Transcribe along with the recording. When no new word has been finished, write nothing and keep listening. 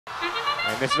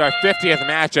And this is our 50th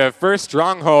match of First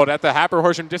Stronghold at the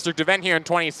Hatboro-Horsham District event here in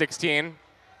 2016.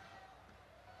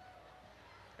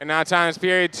 And now times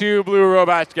period 2, blue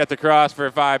robots get the cross for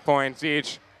 5 points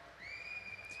each.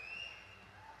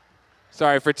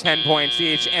 Sorry, for 10 points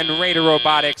each. And Raider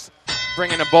Robotix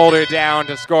bringing a boulder down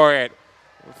to score it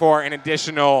for an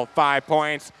additional 5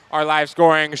 points. Our live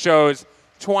scoring shows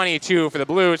 22 for the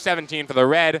blue, 17 for the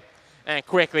red. And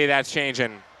quickly that's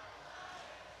changing.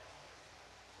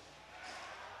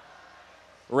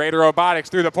 Raider Robotix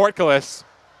through the portcullis,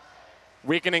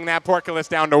 weakening that portcullis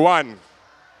down to 1.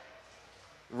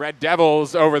 Red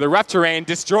Devils over the rough terrain,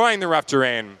 destroying the rough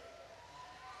terrain.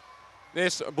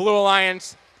 This Blue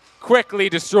Alliance quickly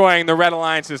destroying the Red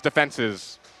Alliance's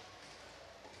defenses.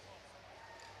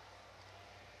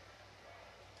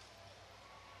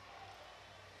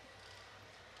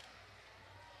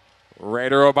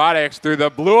 Raider Robotix through the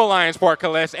Blue Alliance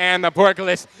portcullis, and the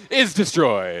portcullis is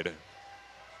destroyed.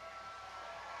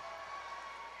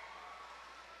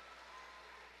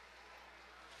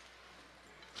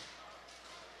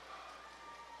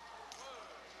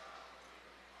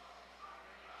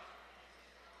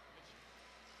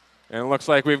 And it looks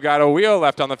like we've got a wheel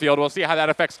left on the field. We'll see how that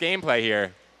affects gameplay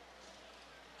here.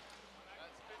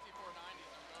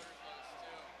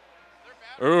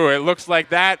 Ooh, it looks like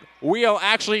that wheel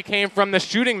actually came from the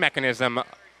shooting mechanism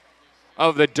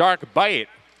of the Dark Bite.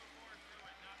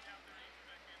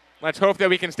 Let's hope that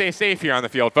we can stay safe here on the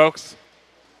field, folks.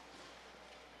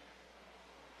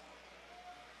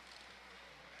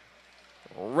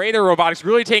 Raider Robotix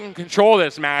really taking control of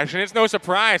this match, and it's no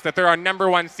surprise that they're our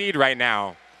 #1 seed right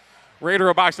now.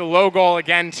 Raider Robotix, a low goal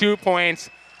again, 2 points.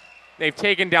 They've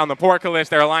taken down the portcullis.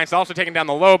 Their alliance also taken down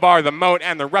the low bar, the moat,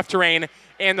 and the rough terrain.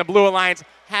 And the Blue Alliance,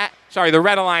 the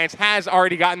Red Alliance has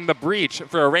already gotten the breach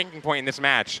for a ranking point in this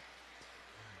match.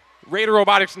 Raider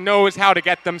Robotix knows how to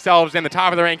get themselves in the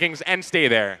top of the rankings and stay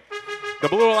there. The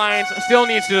Blue Alliance still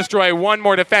needs to destroy one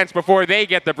more defense before they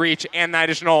get the breach and the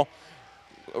additional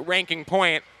ranking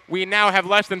point. We now have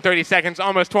less than 30 seconds,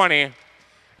 almost 20.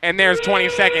 And there's 20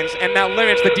 seconds, and that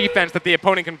limits the defense that the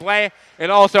opponent can play. It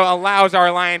also allows our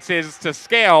alliances to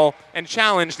scale and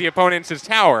challenge the opponent's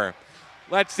tower.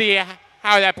 Let's see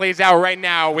how that plays out right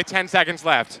now with 10 seconds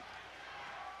left.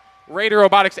 Raider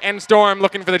Robotix and Storm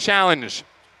looking for the challenge.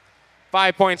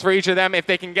 5 points for each of them if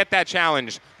they can get that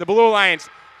challenge. The Blue Alliance,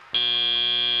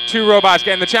 2 robots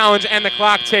getting the challenge, and the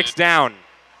clock ticks down.